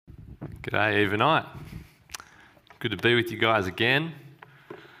G'day, Eve and I. Good to be with you guys again.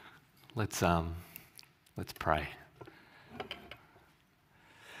 Let's pray.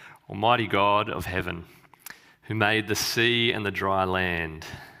 Almighty God of heaven, who made the sea and the dry land,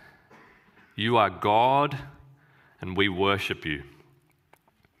 you are God and we worship you.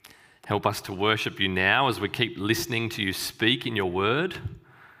 Help us to worship you now as we keep listening to you speak in your word.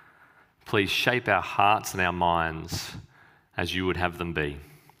 Please shape our hearts and our minds as you would have them be.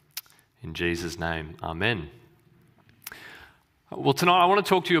 In Jesus' name, amen. Well, tonight I want to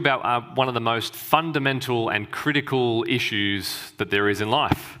talk to you about one of the most fundamental and critical issues that there is in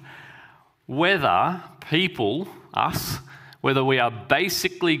life. Whether people, us, whether we are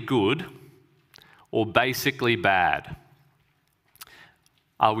basically good or basically bad.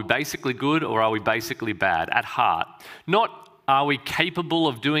 Are we basically good or are we basically bad at heart? Not are we capable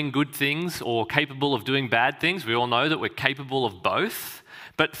of doing good things or capable of doing bad things? We all know that we're capable of both.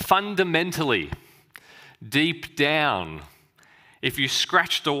 But fundamentally, deep down, if you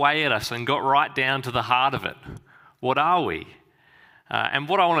scratched away at us and got right down to the heart of it, what are we? And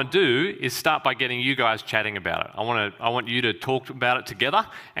what I want to do is start by getting you guys chatting about it. I want you to talk about it together.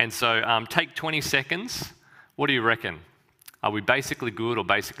 And so take 20 seconds. What do you reckon? Are we basically good or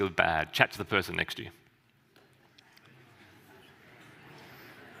basically bad? Chat to the person next to you.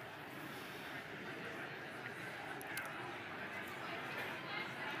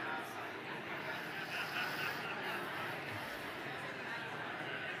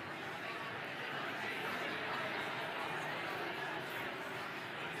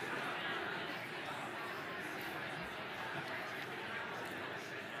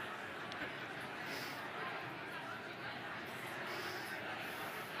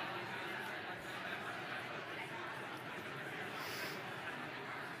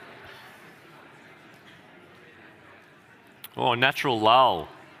 Oh, natural lull.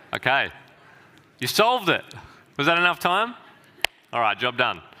 Okay. You solved it. Was that enough time? All right, job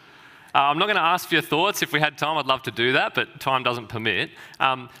done. I'm not going to ask for your thoughts. If we had time, I'd love to do that, but time doesn't permit.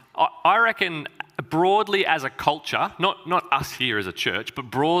 I reckon broadly as a culture, not us here as a church,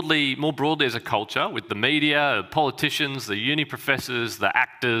 but more broadly as a culture with the media, the politicians, the uni professors, the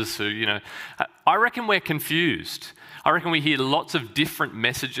actors, I reckon we're confused. I reckon we hear lots of different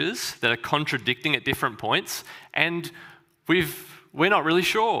messages that are contradicting at different points, and we're not really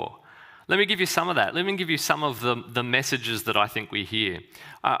sure. Let me give you some of that. Let me give you some of the messages that I think we hear.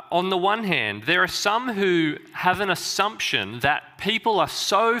 On the one hand, there are some who have an assumption that people are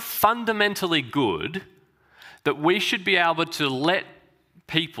so fundamentally good that we should be able to let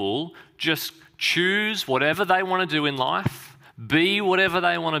people just choose whatever they want to do in life, be whatever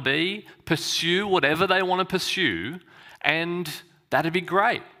they want to be, pursue whatever they want to pursue, and that'd be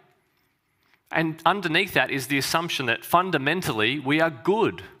great. And underneath that is the assumption that fundamentally we are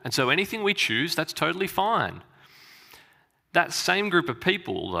good. And so anything we choose, that's totally fine. That same group of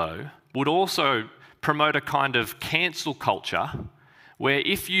people, though, would also promote a kind of cancel culture where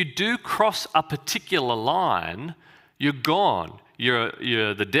if you do cross a particular line, you're gone.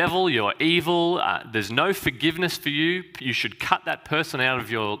 You're the devil, you're evil, there's no forgiveness for you. You should cut that person out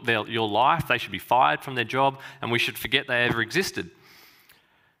of your life. They should be fired from their job, and we should forget they ever existed.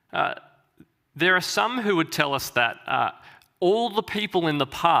 There are some who would tell us that all the people in the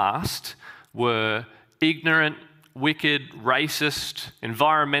past were ignorant, wicked, racist,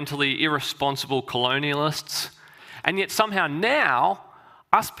 environmentally irresponsible colonialists, and yet somehow now,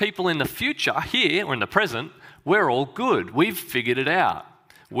 us people in the future, here or in the present, we're all good. We've figured it out.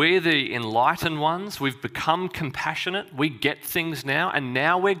 We're the enlightened ones. We've become compassionate. We get things now, and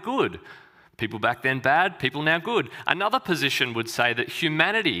now we're good. People back then bad, people now good. Another position would say that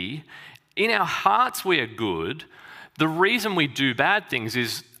humanity, in our hearts we are good. The reason we do bad things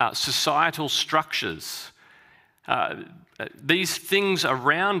is societal structures. These things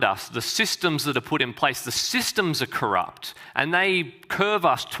around us, the systems that are put in place, the systems are corrupt and they curve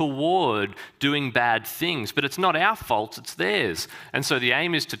us toward doing bad things. But it's not our fault, it's theirs. And so the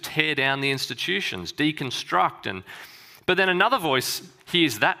aim is to tear down the institutions, deconstruct. But then another voice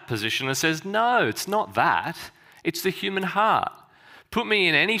hears that position and says, no, it's not that. It's the human heart. Put me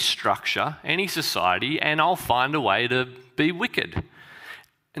in any structure, any society, and I'll find a way to be wicked.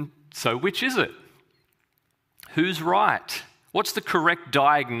 And so which is it? Who's right? What's the correct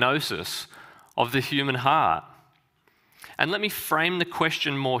diagnosis of the human heart? And let me frame the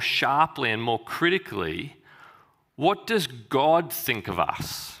question more sharply and more critically. What does God think of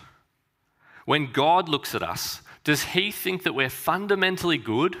us? When God looks at us, does he think that we're fundamentally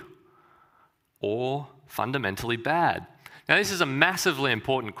good or fundamentally bad? Now, this is a massively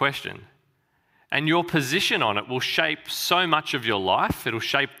important question. And your position on it will shape so much of your life. It'll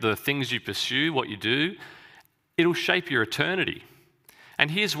shape the things you pursue, what you do. It'll shape your eternity.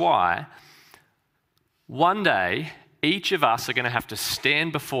 And here's why. One day, each of us are going to have to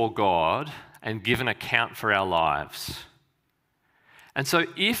stand before God and give an account for our lives. And so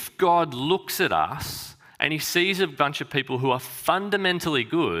if God looks at us and he sees a bunch of people who are fundamentally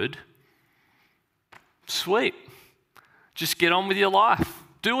good, sweet. Just get on with your life.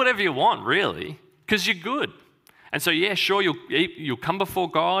 Do whatever you want, really, because you're good. And so, yeah, sure, you'll come before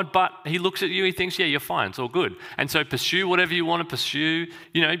God, but he looks at you, he thinks, yeah, you're fine, it's all good. And so pursue whatever you want to pursue.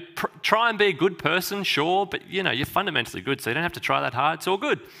 You know, try and be a good person, sure, but, you know, you're fundamentally good, so you don't have to try that hard. It's all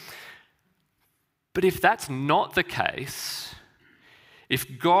good. But if that's not the case,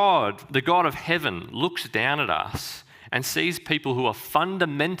 if God, the God of heaven, looks down at us and sees people who are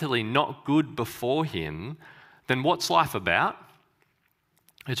fundamentally not good before him, then what's life about?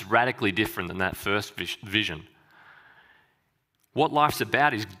 It's radically different than that first vision. What life's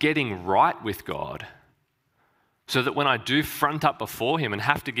about is getting right with God so that when I do front up before him and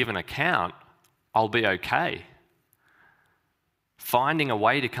have to give an account, I'll be okay. Finding a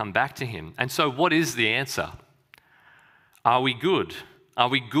way to come back to him. And so what is the answer? Are we good? Are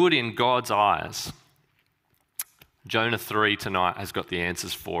we good in God's eyes? Jonah 3 tonight has got the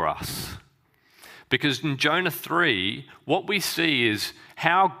answers for us. Because in Jonah 3, what we see is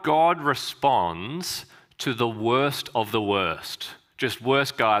how God responds to the worst of the worst. Just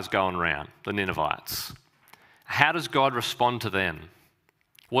worst guys going around, the Ninevites. How does God respond to them?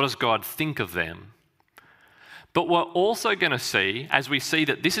 What does God think of them? But we're also going to see, as we see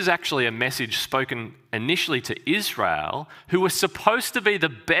that this is actually a message spoken initially to Israel, who were supposed to be the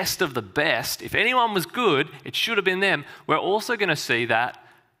best of the best. If anyone was good, it should have been them. We're also going to see that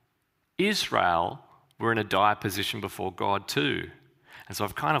Israel were in a dire position before God too. And so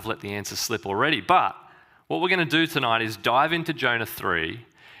I've kind of let the answer slip already. But what we're going to do tonight is dive into Jonah 3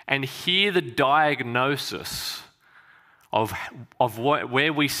 and hear the diagnosis of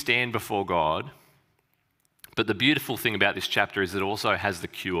where we stand before God. But the beautiful thing about this chapter is it also has the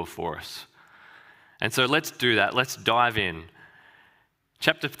cure for us. And so let's do that. Let's dive in.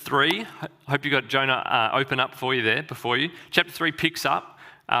 Chapter 3, hope you got Jonah open up for you there before you. Chapter 3 picks up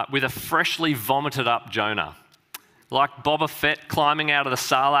with a freshly vomited up Jonah. Like Boba Fett climbing out of the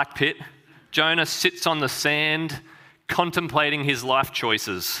Sarlacc pit, Jonah sits on the sand contemplating his life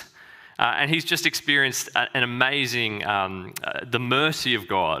choices. And he's just experienced an amazing, the mercy of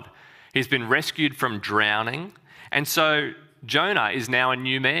God. He's been rescued from drowning. And so Jonah is now a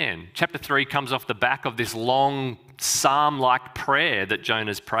new man. Chapter 3 comes off the back of this long psalm-like prayer that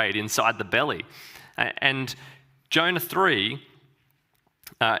Jonah's prayed inside the belly. And Jonah 3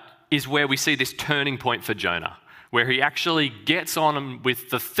 is where we see this turning point for Jonah, where he actually gets on with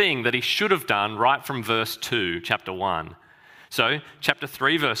the thing that he should have done right from verse 2, chapter 1. So, chapter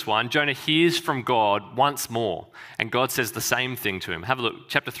 3, verse 1, Jonah hears from God once more, and God says the same thing to him. Have a look,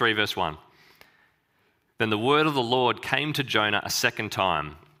 chapter 3, verse 1. Then the word of the Lord came to Jonah a second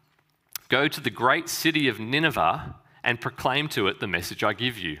time. Go to the great city of Nineveh and proclaim to it the message I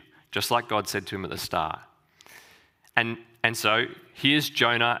give you, just like God said to him at the start. And so, here's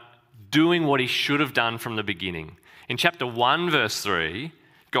Jonah doing what he should have done from the beginning. In chapter 1, verse 3,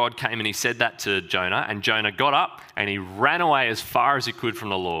 God came and he said that to Jonah, and Jonah got up and he ran away as far as he could from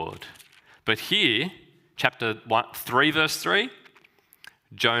the Lord. But here, chapter 3, verse 3,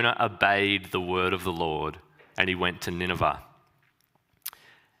 Jonah obeyed the word of the Lord and he went to Nineveh.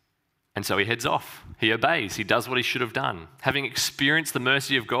 And so he heads off. He obeys. He does what he should have done. Having experienced the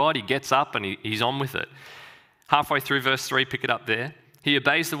mercy of God, he gets up and he's on with it. Halfway through verse 3, pick it up there. He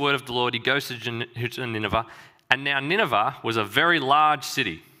obeys the word of the Lord. He goes to Nineveh. And now Nineveh was a very large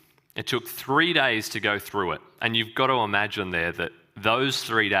city. It took 3 days to go through it. And you've got to imagine there that those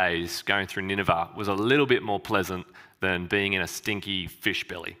 3 days going through Nineveh was a little bit more pleasant than being in a stinky fish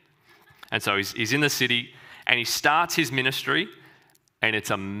belly. And so he's in the city and he starts his ministry and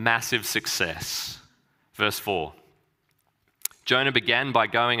it's a massive success. Verse 4. Jonah began by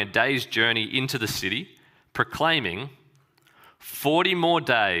going a day's journey into the city, proclaiming, 40 more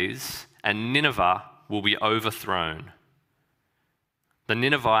days and Nineveh will be overthrown. The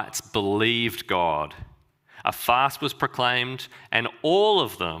Ninevites believed God. A fast was proclaimed, and all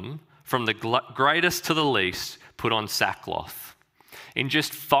of them, from the greatest to the least, put on sackcloth. In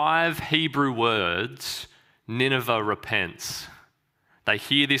just 5 Hebrew words, Nineveh repents. They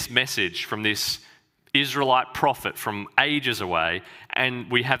hear this message from this Israelite prophet from ages away, and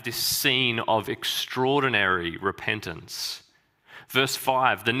we have this scene of extraordinary repentance. Verse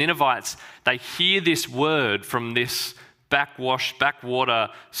 5, the Ninevites, they hear this word from this backwater,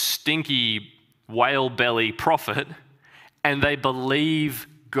 stinky, whale belly prophet, and they believe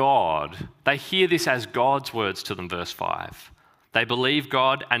God. They hear this as God's words to them, verse 5. They believe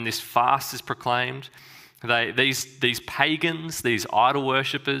God, and this fast is proclaimed. These pagans, these idol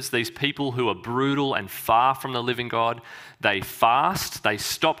worshippers, these people who are brutal and far from the living God, they fast, they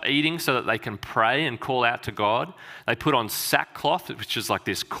stop eating so that they can pray and call out to God. They put on sackcloth, which is like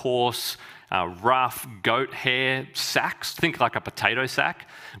this coarse, rough goat hair sacks. Think like a potato sack,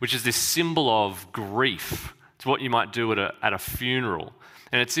 which is this symbol of grief. It's what you might do at a funeral.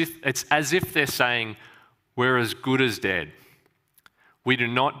 And it's as if they're saying, we're as good as dead. We do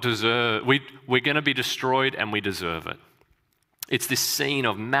not deserve, we're going to be destroyed and we deserve it. It's this scene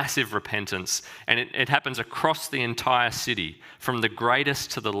of massive repentance, and it happens across the entire city, from the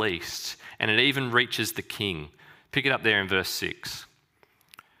greatest to the least, and it even reaches the king. Pick it up there in verse 6.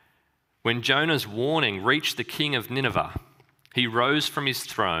 When Jonah's warning reached the king of Nineveh, he rose from his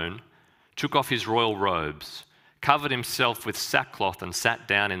throne, took off his royal robes, covered himself with sackcloth, and sat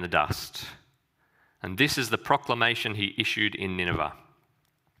down in the dust. And this is the proclamation he issued in Nineveh.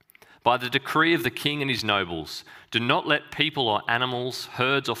 By the decree of the king and his nobles, do not let people or animals,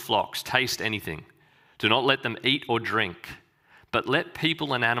 herds or flocks taste anything. Do not let them eat or drink, but let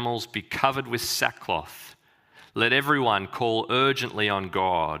people and animals be covered with sackcloth. Let everyone call urgently on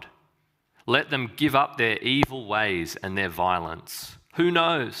God. Let them give up their evil ways and their violence. Who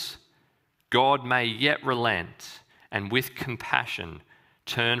knows? God may yet relent and with compassion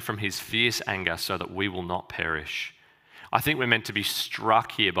turn from his fierce anger so that we will not perish. I think we're meant to be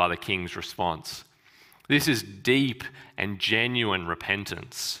struck here by the king's response. This is deep and genuine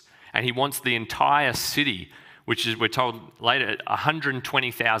repentance. And he wants the entire city, which is, we're told later,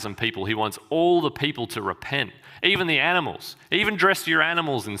 120,000 people. He wants all the people to repent, even the animals. Even dress your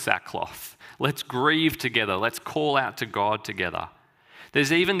animals in sackcloth. Let's grieve together. Let's call out to God together.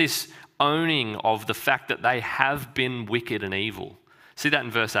 There's even this owning of the fact that they have been wicked and evil. See that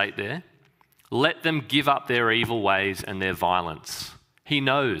in verse 8 there? Let them give up their evil ways and their violence. He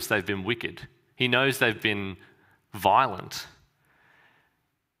knows they've been wicked. He knows they've been violent.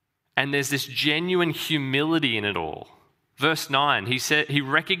 And there's this genuine humility in it all. Verse 9, he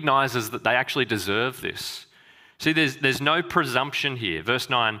recognizes that they actually deserve this. See, there's no presumption here. Verse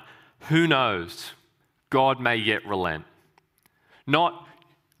 9, who knows? God may yet relent. Not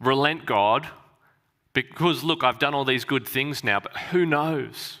relent, God, because look, I've done all these good things now, but who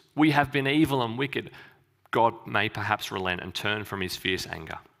knows? We have been evil and wicked. God may perhaps relent and turn from his fierce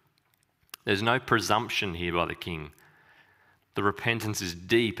anger. There's no presumption here by the king. The repentance is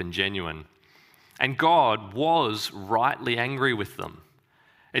deep and genuine. And God was rightly angry with them.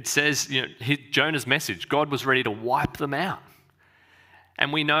 It says, Jonah's message, God was ready to wipe them out.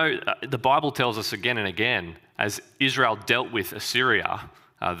 And we know, the Bible tells us again and again, as Israel dealt with Assyria,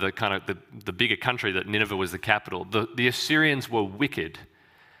 the bigger country that Nineveh was the capital, the Assyrians were wicked.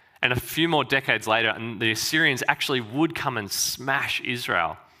 And a few more decades later, and the Assyrians actually would come and smash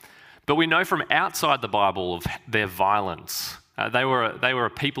Israel. But we know from outside the Bible of their violence. They were a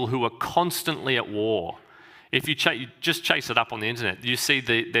people who were constantly at war. If you just chase it up on the internet, you see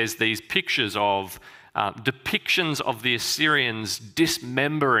there's these pictures of depictions of the Assyrians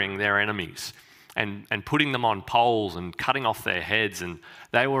dismembering their enemies and putting them on poles and cutting off their heads. And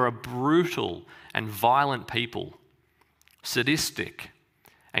they were a brutal and violent people, sadistic.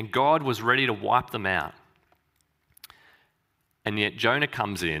 And God was ready to wipe them out. And yet Jonah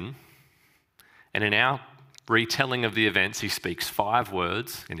comes in, and in our retelling of the events, he speaks 5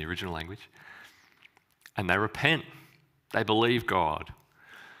 words in the original language, and they repent. They believe God.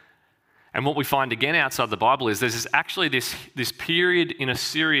 And what we find again outside the Bible is there's actually this period in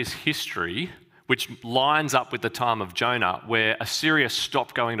Assyria's history which lines up with the time of Jonah, where Assyria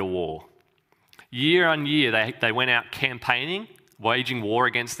stopped going to war. Year on year, they went out campaigning, waging war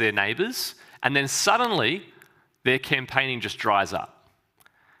against their neighbours, and then suddenly their campaigning just dries up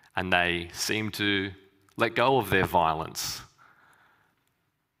and they seem to let go of their violence.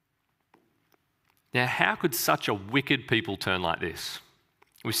 Now, how could such a wicked people turn like this?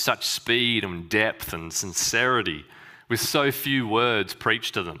 With such speed and depth and sincerity, with so few words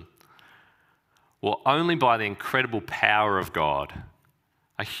preached to them? Well, only by the incredible power of God.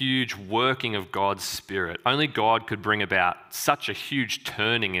 A huge working of God's Spirit. Only God could bring about such a huge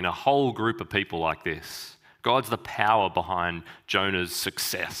turning in a whole group of people like this. God's the power behind Jonah's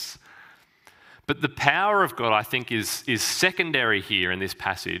success. But the power of God, I think, is secondary here in this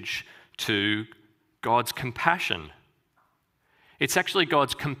passage to God's compassion. It's actually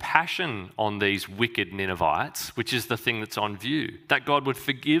God's compassion on these wicked Ninevites, which is the thing that's on view, that God would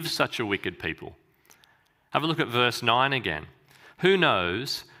forgive such a wicked people. Have a look at verse 9 again. Who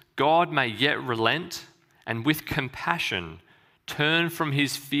knows? God may yet relent and with compassion turn from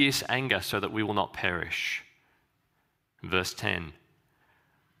his fierce anger so that we will not perish. Verse 10.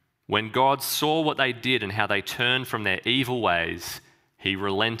 When God saw what they did and how they turned from their evil ways, he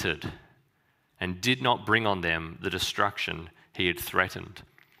relented and did not bring on them the destruction he had threatened.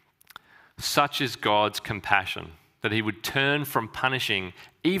 Such is God's compassion, that he would turn from punishing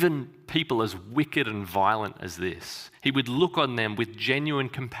even people as wicked and violent as this. He would look on them with genuine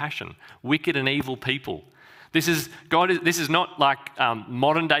compassion, wicked and evil people. This is not like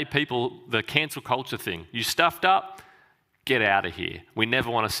modern day people, the cancel culture thing. You stuffed up, get out of here. We never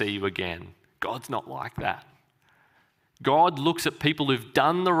want to see you again. God's not like that. God looks at people who've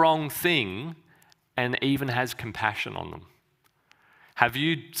done the wrong thing and even has compassion on them. Have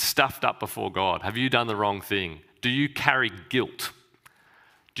you stuffed up before God? Have you done the wrong thing? Do you carry guilt?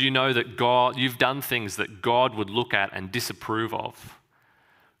 Do you know that you've done things that God would look at and disapprove of?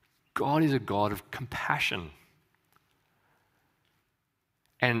 God is a God of compassion.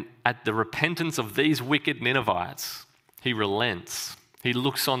 And at the repentance of these wicked Ninevites, he relents. He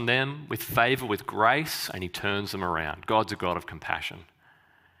looks on them with favor, with grace, and he turns them around. God's a God of compassion.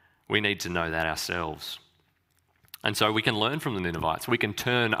 We need to know that ourselves. And so we can learn from the Ninevites. We can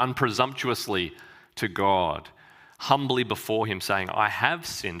turn unpresumptuously to God, humbly before him, saying, I have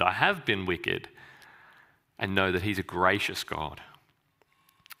sinned, I have been wicked, and know that he's a gracious God.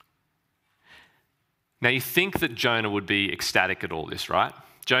 Now you think that Jonah would be ecstatic at all this, right?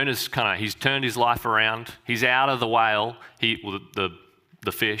 Jonah's he's turned his life around. He's out of the whale,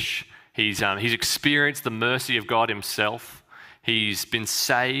 the fish. He's experienced the mercy of God himself. He's been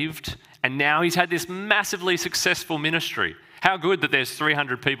saved. And now he's had this massively successful ministry. How good that there's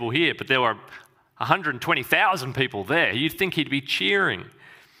 300 people here, but there were 120,000 people there. You'd think he'd be cheering.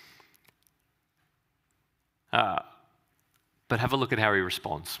 But have a look at how he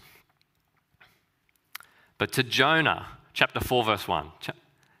responds. But to Jonah, chapter 4, verse 1.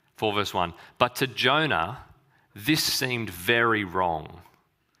 4 verse 1. But to Jonah, this seemed very wrong,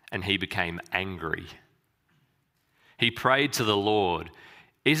 and he became angry. He prayed to the Lord,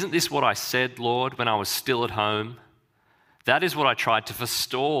 isn't this what I said, Lord, when I was still at home? That is what I tried to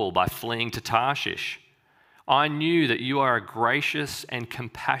forestall by fleeing to Tarshish. I knew that you are a gracious and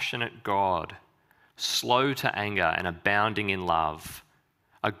compassionate God, slow to anger and abounding in love,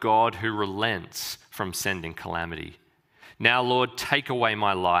 a God who relents from sending calamity. Now, Lord, take away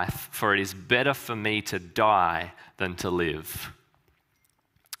my life, for it is better for me to die than to live.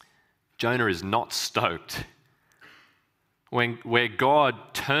 Jonah is not stoked. Where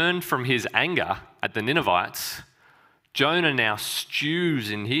God turned from his anger at the Ninevites, Jonah now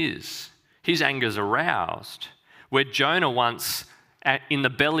stews in his. His anger's aroused. Where Jonah once, in the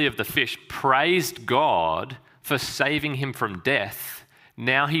belly of the fish, praised God for saving him from death,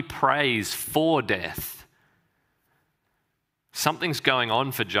 now he prays for death. Something's going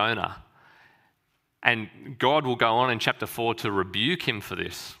on for Jonah. And God will go on in chapter 4 to rebuke him for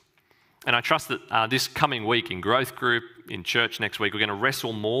this. And I trust that this coming week in growth group, in church next week, we're going to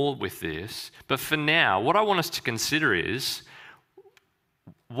wrestle more with this. But for now, what I want us to consider is,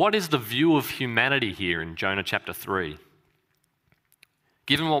 what is the view of humanity here in Jonah chapter 3?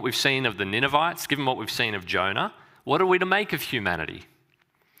 Given what we've seen of the Ninevites, given what we've seen of Jonah, what are we to make of humanity?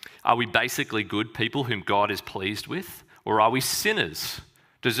 Are we basically good people whom God is pleased with? Or are we sinners,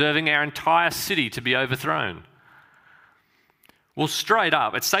 deserving our entire city to be overthrown? Well, straight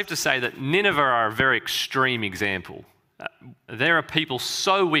up, it's safe to say that Nineveh are a very extreme example. There are people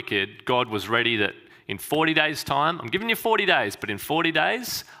so wicked, God was ready that in 40 days' time, I'm giving you 40 days, but in 40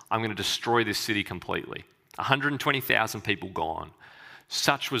 days, I'm going to destroy this city completely. 120,000 people gone.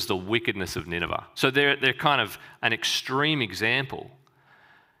 Such was the wickedness of Nineveh. So they're kind of an extreme example.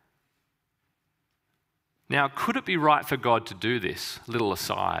 Now, could it be right for God to do this? Little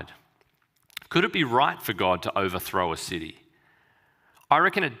aside. Could it be right for God to overthrow a city? I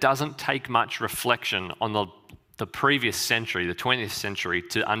reckon it doesn't take much reflection on the previous century, the 20th century,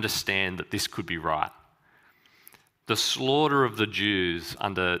 to understand that this could be right. The slaughter of the Jews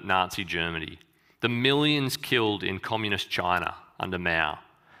under Nazi Germany, the millions killed in communist China under Mao,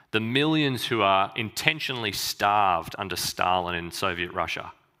 the millions who are intentionally starved under Stalin in Soviet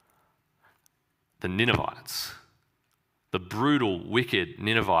Russia, the Ninevites, the brutal, wicked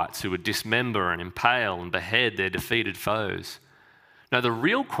Ninevites who would dismember and impale and behead their defeated foes. Now, the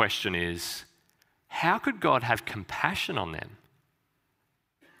real question is, how could God have compassion on them?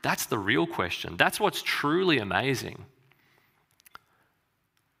 That's the real question. That's what's truly amazing.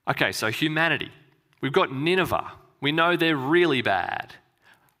 Okay, so humanity. We've got Nineveh. We know they're really bad.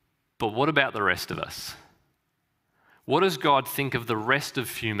 But what about the rest of us? what does God think of the rest of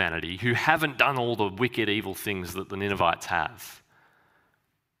humanity who haven't done all the wicked, evil things that the Ninevites have?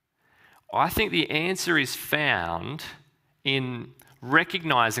 I think the answer is found in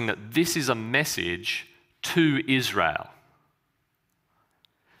recognizing that this is a message to Israel.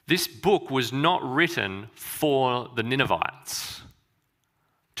 This book was not written for the Ninevites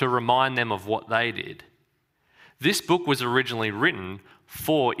to remind them of what they did. This book was originally written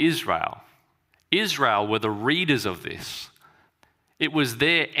for Israel. Israel were the readers of this. It was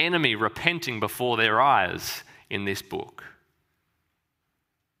their enemy repenting before their eyes in this book.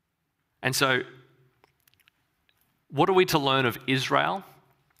 And so, what are we to learn of Israel?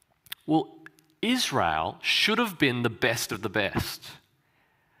 Well, Israel should have been the best of the best.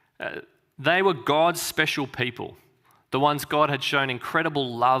 They were God's special people, the ones God had shown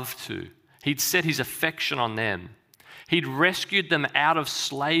incredible love to. He'd set his affection on them. He'd rescued them out of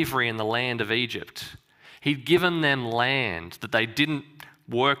slavery in the land of Egypt. He'd given them land that they didn't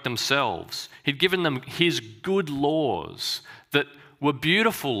work themselves. He'd given them his good laws that were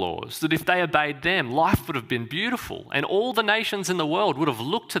beautiful laws, that if they obeyed them, life would have been beautiful. And all the nations in the world would have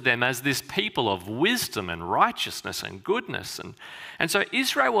looked to them as this people of wisdom and righteousness and goodness. And so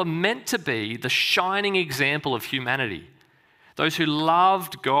Israel were meant to be the shining example of humanity. Those who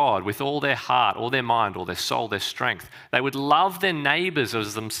loved God with all their heart, all their mind, all their soul, their strength. They would love their neighbors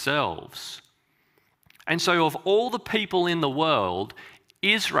as themselves. And so of all the people in the world,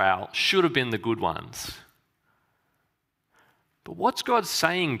 Israel should have been the good ones. But what's God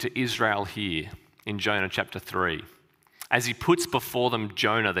saying to Israel here in Jonah chapter 3 as he puts before them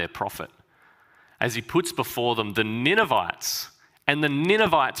Jonah, their prophet, as he puts before them the Ninevites and the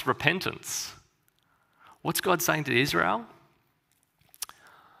Ninevites' repentance? What's God saying to Israel?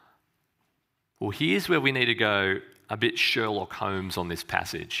 Well, here's where we need to go a bit Sherlock Holmes on this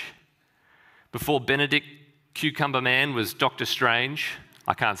passage. Before Benedict Cucumber Man was Dr. Strange,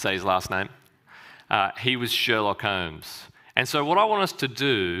 I can't say his last name, he was Sherlock Holmes. And so what I want us to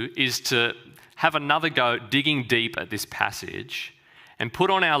do is to have another go digging deep at this passage and put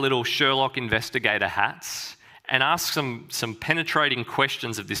on our little Sherlock investigator hats and ask some penetrating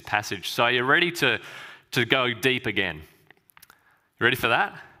questions of this passage. So are you ready to go deep again? You ready for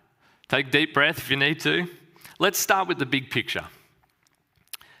that? Take a deep breath if you need to. Let's start with the big picture.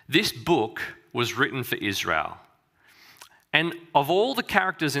 This book was written for Israel. And of all the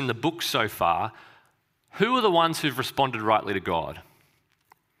characters in the book so far, who are the ones who've responded rightly to God?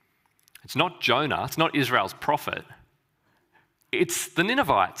 It's not Jonah, it's not Israel's prophet. It's the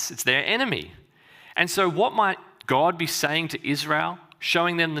Ninevites, it's their enemy. And so what might God be saying to Israel,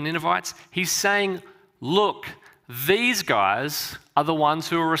 showing them the Ninevites? He's saying, look, these guys are the ones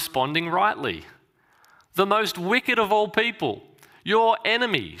who are responding rightly. The most wicked of all people, your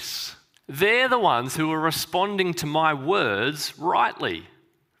enemies, they're the ones who are responding to my words rightly.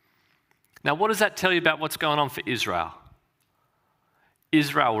 Now, what does that tell you about what's going on for Israel?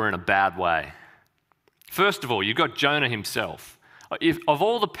 Israel were in a bad way. First of all, you've got Jonah himself. Of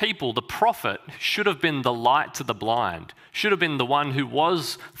all the people, the prophet should have been the light to the blind, should have been the one who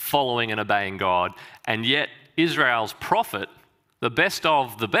was following and obeying God, and yet Israel's prophet, the best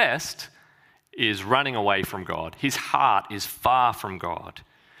of the best, is running away from God. His heart is far from God.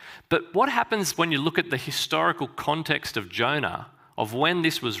 But what happens when you look at the historical context of Jonah, of when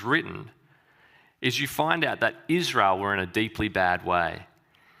this was written, is you find out that Israel were in a deeply bad way.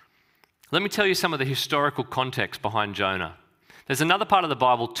 Let me tell you some of the historical context behind Jonah. There's another part of the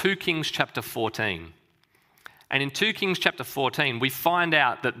Bible, 2 Kings chapter 14. And in 2 Kings chapter 14, we find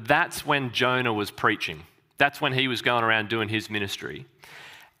out that that's when Jonah was preaching. That's when he was going around doing his ministry.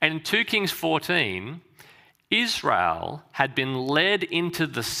 And in 2 Kings 14, Israel had been led into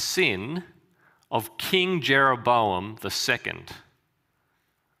the sin of King Jeroboam II.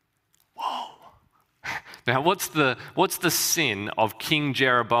 Whoa. Now, what's the sin of King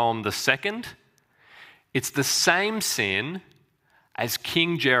Jeroboam II? It's the same sin as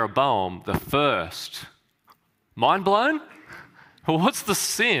King Jeroboam I. Mind blown? Well, what's the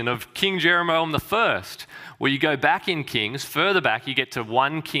sin of King Jeroboam I? Well, you go back in Kings, further back, you get to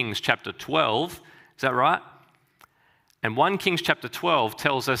 1 Kings chapter 12. Is that right? And 1 Kings chapter 12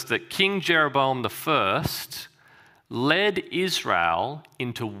 tells us that King Jeroboam I led Israel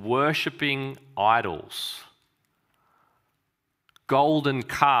into worshipping idols, golden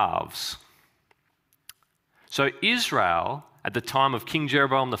calves. So Israel, at the time of King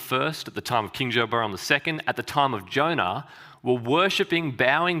Jeroboam I, at the time of King Jeroboam II, at the time of Jonah, were worshipping,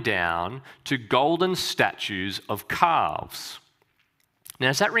 bowing down to golden statues of calves. Now,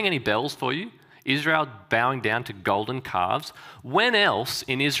 does that ring any bells for you? Israel bowing down to golden calves. When else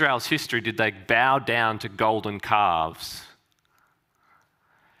in Israel's history did they bow down to golden calves?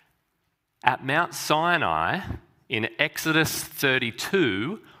 At Mount Sinai in Exodus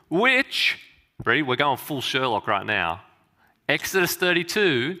 32, which, ready, we're going full Sherlock right now. Exodus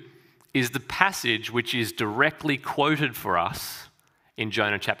 32 is the passage which is directly quoted for us in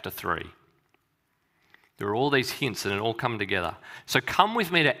Jonah chapter 3. There are all these hints and it all come together. So come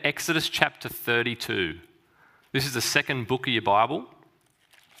with me to Exodus chapter 32. This is the second book of your Bible.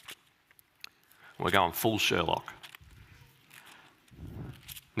 We're going full Sherlock.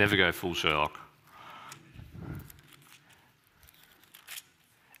 Never go full Sherlock.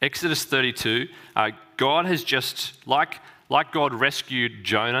 Exodus 32, God has just, like God rescued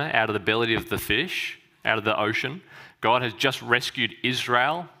Jonah out of the belly of the fish, out of the ocean, God has just rescued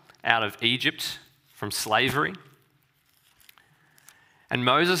Israel out of Egypt from slavery. And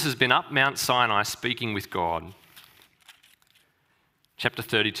Moses has been up Mount Sinai speaking with God. Chapter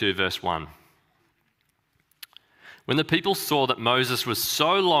 32, verse 1. When the people saw that Moses was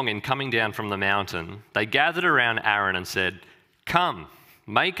so long in coming down from the mountain, they gathered around Aaron and said, "Come,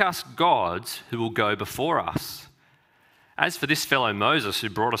 make us gods who will go before us. As for this fellow Moses who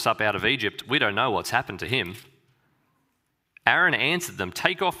brought us up out of Egypt, we don't know what's happened to him." Aaron answered them,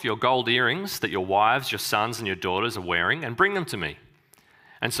 "Take off your gold earrings that your wives, your sons, and your daughters are wearing and bring them to me."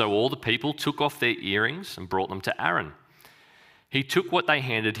 And so all the people took off their earrings and brought them to Aaron. He took what they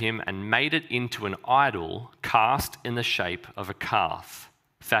handed him and made it into an idol cast in the shape of a calf,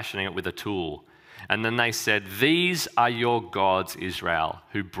 fashioning it with a tool. And then they said, "These are your gods, Israel,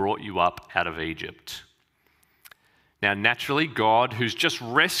 who brought you up out of Egypt." Now, naturally, God, who's just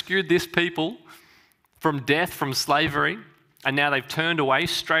rescued this people from death, from slavery, and now they've turned away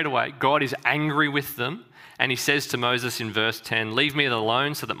straight away, God is angry with them. And he says to Moses in verse 10, "Leave me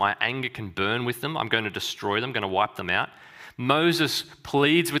alone so that my anger can burn with them. I'm going to destroy them, I'm going to wipe them out." Moses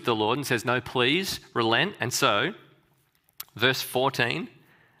pleads with the Lord and says, "No, please, relent." And so, verse 14,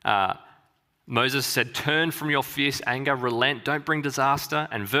 Moses said, "Turn from your fierce anger, relent, don't bring disaster."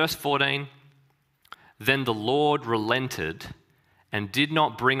 And verse 14, then the Lord relented and did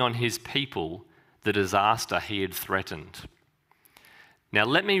not bring on his people the disaster he had threatened. Now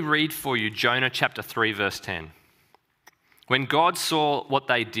let me read for you Jonah chapter 3, verse 10. When God saw what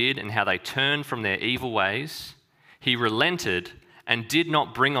they did and how they turned from their evil ways, he relented and did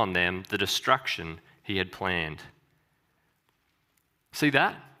not bring on them the destruction he had planned. See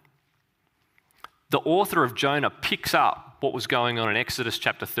that? The author of Jonah picks up what was going on in Exodus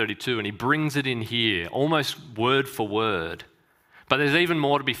chapter 32 and he brings it in here, almost word for word. But there's even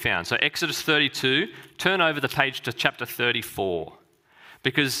more to be found. So Exodus 32, turn over the page to chapter 34.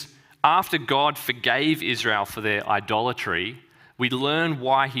 Because after God forgave Israel for their idolatry, we learn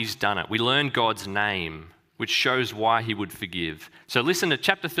why he's done it. We learn God's name, which shows why he would forgive. So listen to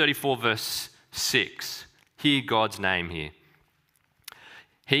chapter 34, verse 6. Hear God's name here.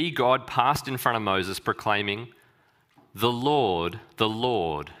 He, God, passed in front of Moses, proclaiming, the Lord,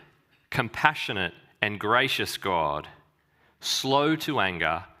 compassionate and gracious God, slow to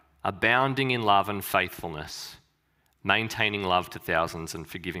anger, abounding in love and faithfulness, maintaining love to thousands and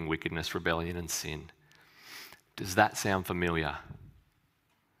forgiving wickedness, rebellion and sin." Does that sound familiar?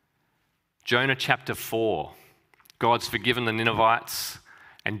 Jonah chapter 4, God's forgiven the Ninevites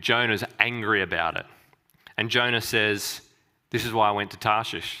and Jonah's angry about it. And Jonah says, "This is why I went to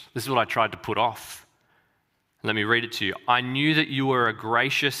Tarshish. This is what I tried to put off." Let me read it to you. "I knew that you were a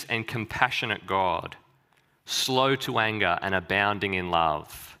gracious and compassionate God, slow to anger and abounding in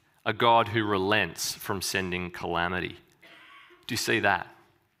love, a God who relents from sending calamity." Do you see that?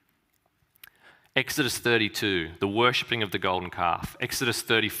 Exodus 32, the worshipping of the golden calf. Exodus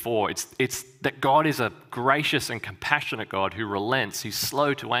 34, it's that God is a gracious and compassionate God who relents. He's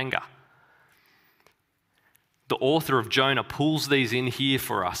slow to anger. The author of Jonah pulls these in here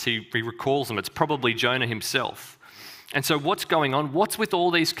for us. He recalls them. It's probably Jonah himself. And so what's going on? What's with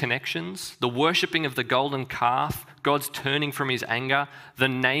all these connections? The worshipping of the golden calf, God's turning from his anger, the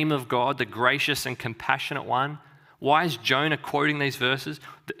name of God, the gracious and compassionate one. Why is Jonah quoting these verses?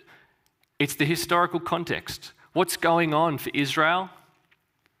 It's the historical context. What's going on for Israel?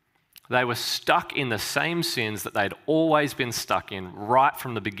 They were stuck in the same sins that they'd always been stuck in right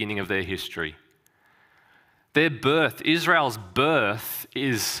from the beginning of their history. Their birth, Israel's birth,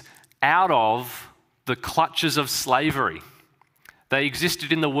 is out of the clutches of slavery. They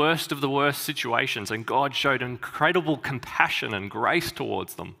existed in the worst of the worst situations, and God showed incredible compassion and grace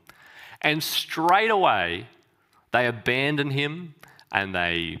towards them. And straight away, they abandon him and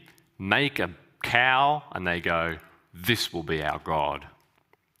they make a cow and they go, "This will be our God."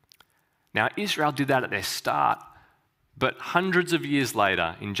 Now Now, Israel did that at their start, but hundreds of years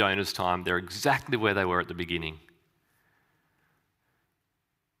later, in Jonah's time, they're exactly where they were at the beginning.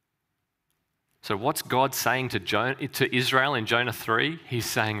 So what's God saying to Israel in Jonah 3? He's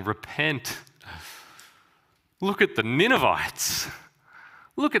saying, repent. Look at the Ninevites.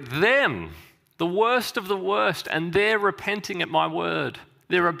 Look at them, the worst of the worst, and they're repenting at my word.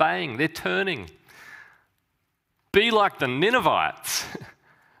 They're obeying, they're turning. Be like the Ninevites.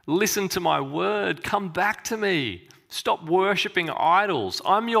 Listen to my word. Come back to me. Stop worshipping idols.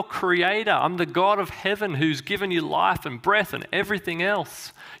 I'm your creator. I'm the God of heaven who's given you life and breath and everything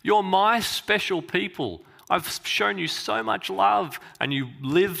else. You're my special people. I've shown you so much love, and you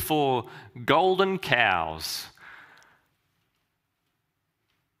live for golden cows.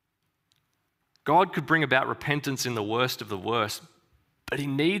 God could bring about repentance in the worst of the worst, but he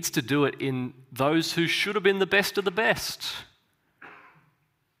needs to do it in those who should have been the best of the best.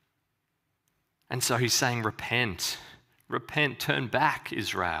 And so he's saying, repent, repent, turn back,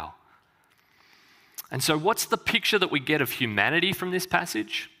 Israel. And so what's the picture that we get of humanity from this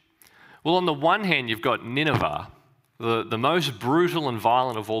passage? Well, on the one hand, you've got Nineveh, the most brutal and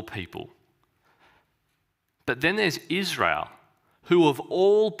violent of all people. But then there's Israel, who of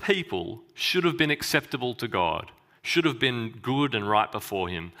all people should have been acceptable to God, should have been good and right before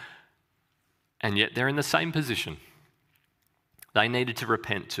him, and yet they're in the same position. They needed to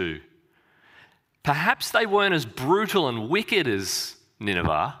repent too. Perhaps they weren't as brutal and wicked as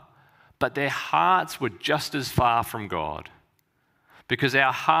Nineveh, but their hearts were just as far from God, because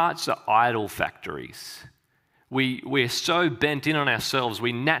our hearts are idol factories. We're so bent in on ourselves,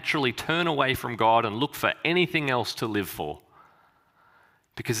 we naturally turn away from God and look for anything else to live for,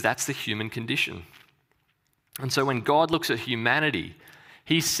 because that's the human condition. And so when God looks at humanity,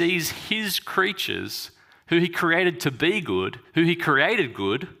 he sees his creatures, who he created to be good, who he created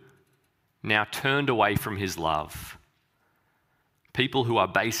good, now turned away from his love. People who are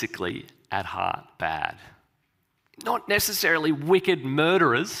basically at heart bad. Not necessarily wicked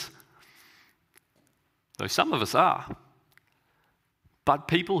murderers, though some of us are, but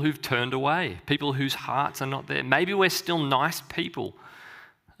people who've turned away, people whose hearts are not there. Maybe we're still nice people,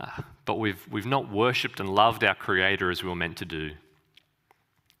 but we've not worshipped and loved our Creator as we were meant to do.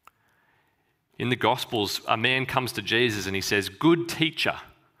 In the Gospels, a man comes to Jesus and he says, "Good teacher,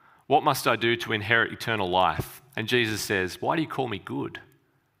 what must I do to inherit eternal life?" And Jesus says, "Why do you call me good?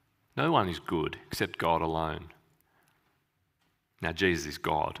 No one is good except God alone." Now, Jesus is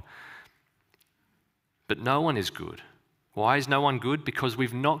God. But no one is good. Why is no one good? Because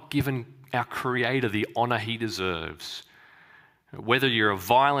we've not given our Creator the honor he deserves. Whether you're a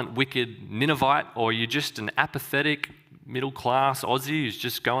violent, wicked Ninevite or you're just an apathetic, middle-class Aussie who's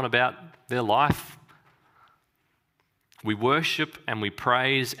just going about their life, we worship and we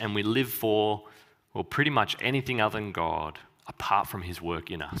praise and we live for, well, pretty much anything other than God, apart from his work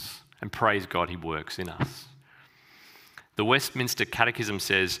in us. And praise God, he works in us. The Westminster Catechism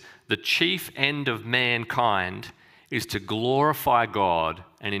says, "The chief end of mankind is to glorify God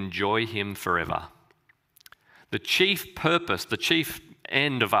and enjoy him forever." The chief purpose, the chief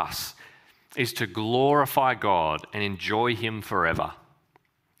end of us is to glorify God and enjoy him forever.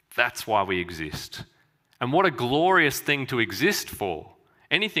 That's why we exist. And what a glorious thing to exist for.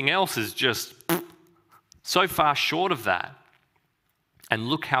 Anything else is just so far short of that. And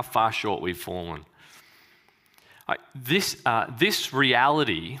look how far short we've fallen. This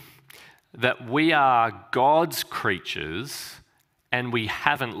reality that we are God's creatures and we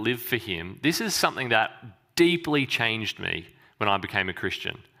haven't lived for him, this is something that deeply changed me when I became a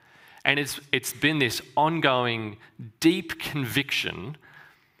Christian. And it's been this ongoing, deep conviction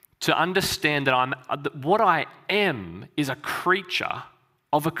to understand that what I am is a creature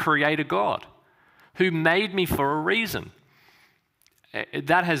of a creator God who made me for a reason.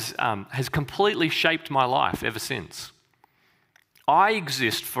 That has completely shaped my life ever since. I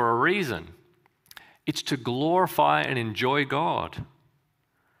exist for a reason. It's to glorify and enjoy God.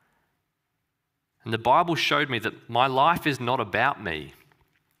 And the Bible showed me that my life is not about me.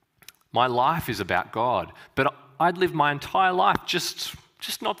 My life is about God. But I'd lived my entire life just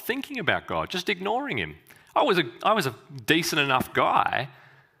not thinking about God, just ignoring him. I was a decent enough guy.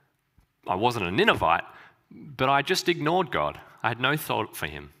 I wasn't a Ninevite, but I just ignored God. I had no thought for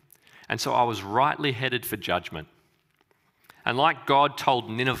him. And so I was rightly headed for judgment. And like God told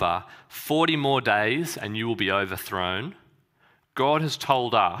Nineveh, 40 more days and you will be overthrown, God has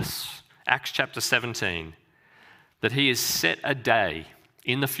told us, Acts chapter 17, that he has set a day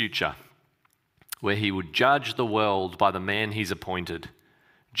in the future where he would judge the world by the man he's appointed,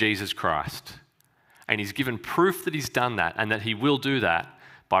 Jesus Christ. And he's given proof that he's done that and that he will do that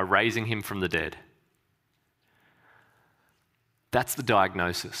by raising him from the dead. That's the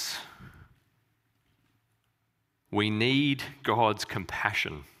diagnosis. We need God's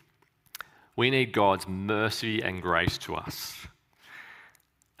compassion. We need God's mercy and grace to us.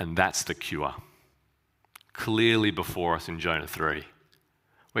 And that's the cure. Clearly before us in Jonah 3,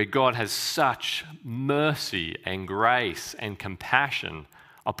 where God has such mercy and grace and compassion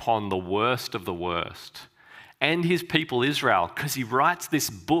upon the worst of the worst and his people Israel, because he writes this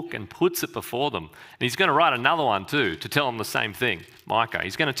book and puts it before them. And he's going to write another one too to tell them the same thing, Micah.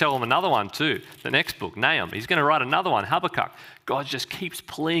 He's going to tell them another one too, the next book, Nahum. He's going to write another one, Habakkuk. God just keeps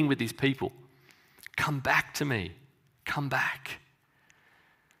pleading with his people. Come back to me. Come back.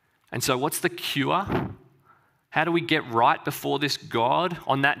 And so what's the cure? How do we get right before this God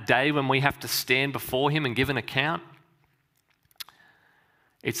on that day when we have to stand before him and give an account?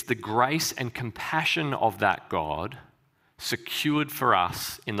 It's the grace and compassion of that God secured for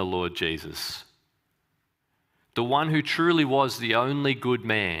us in the Lord Jesus. The one who truly was the only good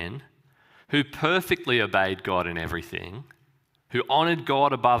man, who perfectly obeyed God in everything, who honoured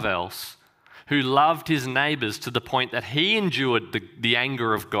God above else, who loved his neighbours to the point that he endured the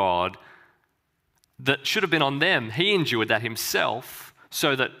anger of God that should have been on them. He endured that himself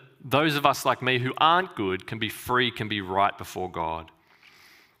so that those of us like me who aren't good can be free, can be right before God.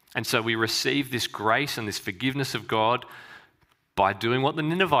 And so we receive this grace and this forgiveness of God by doing what the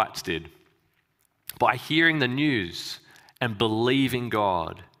Ninevites did, by hearing the news and believing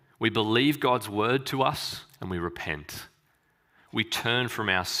God. We believe God's word to us and we repent. We turn from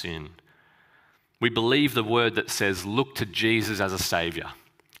our sin. We believe the word that says, look to Jesus as a saviour.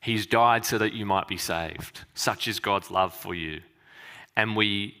 He's died so that you might be saved. Such is God's love for you. And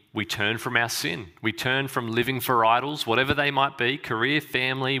we turn from our sin. We turn from living for idols, whatever they might be, career,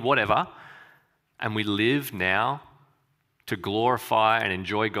 family, whatever, and we live now to glorify and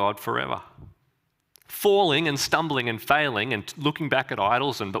enjoy God forever. Falling and stumbling and failing and looking back at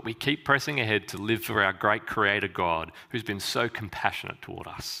idols, but we keep pressing ahead to live for our great Creator God who's been so compassionate toward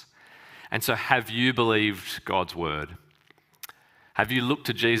us. And so have you believed God's word? Have you looked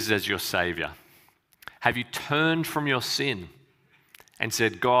to Jesus as your Saviour? Have you turned from your sin and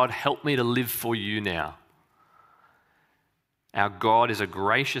said, God, help me to live for you now? Our God is a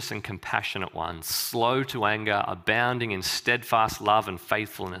gracious and compassionate one, slow to anger, abounding in steadfast love and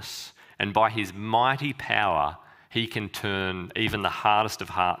faithfulness. And by his mighty power, he can turn even the hardest of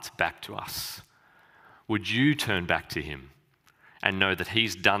hearts back to us. Would you turn back to him and know that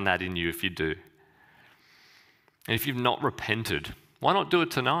he's done that in you if you do? And if you've not repented, why not do it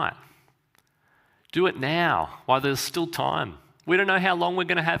tonight? Do it now while there's still time. We don't know how long we're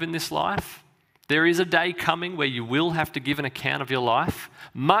going to have in this life. There is a day coming where you will have to give an account of your life.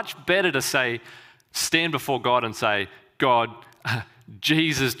 Much better to say, stand before God and say, God,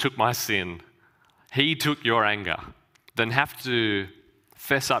 Jesus took my sin. He took your anger. Than have to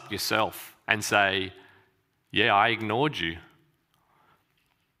fess up yourself and say, yeah, I ignored you.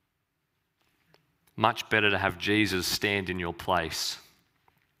 Much better to have Jesus stand in your place.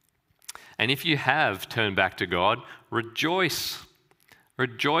 And if you have turned back to God, rejoice.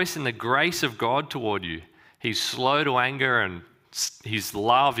 Rejoice in the grace of God toward you. He's slow to anger and his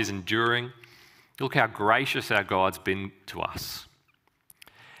love is enduring. Look how gracious our God's been to us.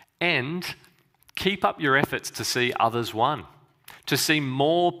 And keep up your efforts to see others won, to see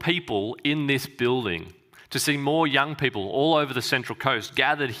more people in this building, to see more young people all over the Central Coast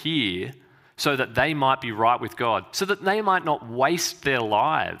gathered here so that they might be right with God, so that they might not waste their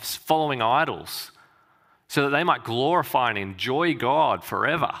lives following idols, so that they might glorify and enjoy God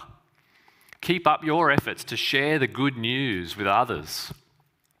forever. Keep up your efforts to share the good news with others.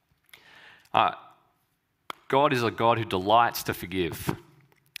 God is a God who delights to forgive.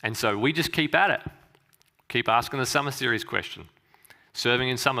 And so we just keep at it. Keep asking the Summer Series question. Serving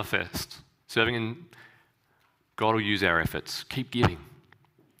in Summerfest. Serving in... God will use our efforts. Keep giving.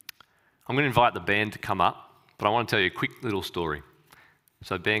 I'm going to invite the band to come up, but I want to tell you a quick little story.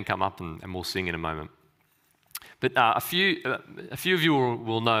 So band, come up and we'll sing in a moment. But a few of you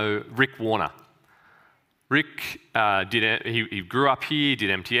will know Rick Warner. Rick he grew up here, did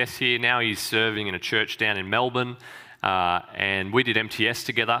MTS here. Now he's serving in a church down in Melbourne, and we did MTS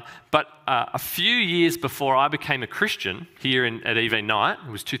together. But a few years before I became a Christian here at EV Night,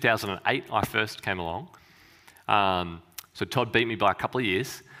 it was 2008 I first came along. So Todd beat me by a couple of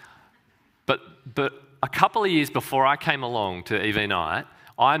years. But a couple of years before I came along to EV Night,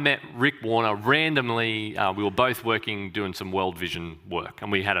 I met Rick Warner randomly. We were both working, doing some World Vision work,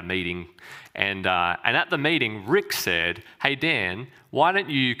 and we had a meeting. And at the meeting, Rick said, "Hey Dan, why don't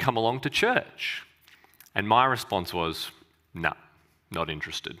you come along to church?" And my response was, "No, not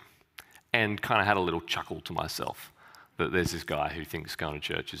interested. And kind of had a little chuckle to myself that there's this guy who thinks going to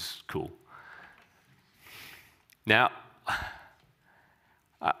church is cool. Now,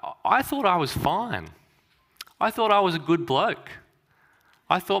 I thought I was fine. I thought I was a good bloke.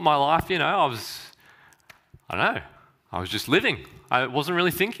 I thought my life, I was just living. I wasn't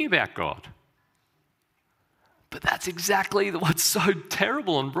really thinking about God. But that's exactly what's so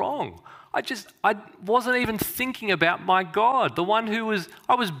terrible and wrong. I wasn't even thinking about my God, the one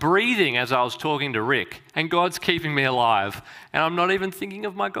I was breathing as I was talking to Rick, and God's keeping me alive, and I'm not even thinking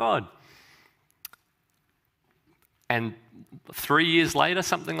of my God. And 3 years later,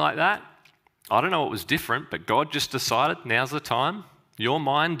 something like that, I don't know what was different, but God just decided, now's the time. You're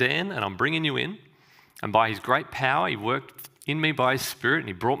mine, Dan, and I'm bringing you in. And by his great power, he worked in me by his Spirit, and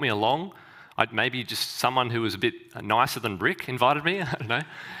he brought me along. Maybe just someone who was a bit nicer than Rick invited me, I don't know.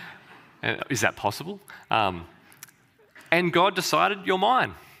 Is that possible? And God decided, you're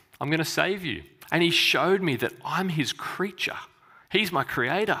mine. I'm going to save you. And he showed me that I'm his creature. He's my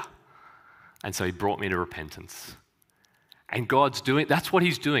creator. And so he brought me to repentance. And that's what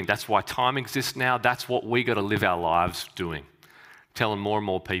he's doing. That's why time exists now. That's what we got to live our lives doing. Telling more and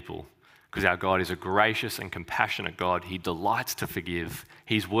more people. Because our God is a gracious and compassionate God. He delights to forgive.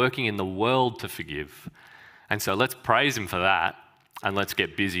 He's working in the world to forgive. And so let's praise him for that. And let's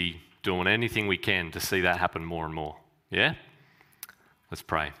get busy doing anything we can to see that happen more and more. Yeah? Let's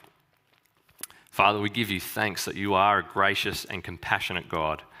pray. Father, we give you thanks that you are a gracious and compassionate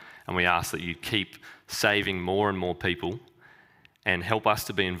God. And we ask that you keep saving more and more people and help us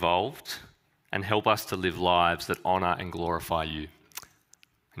to be involved and help us to live lives that honour and glorify you.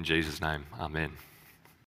 In Jesus' name, amen.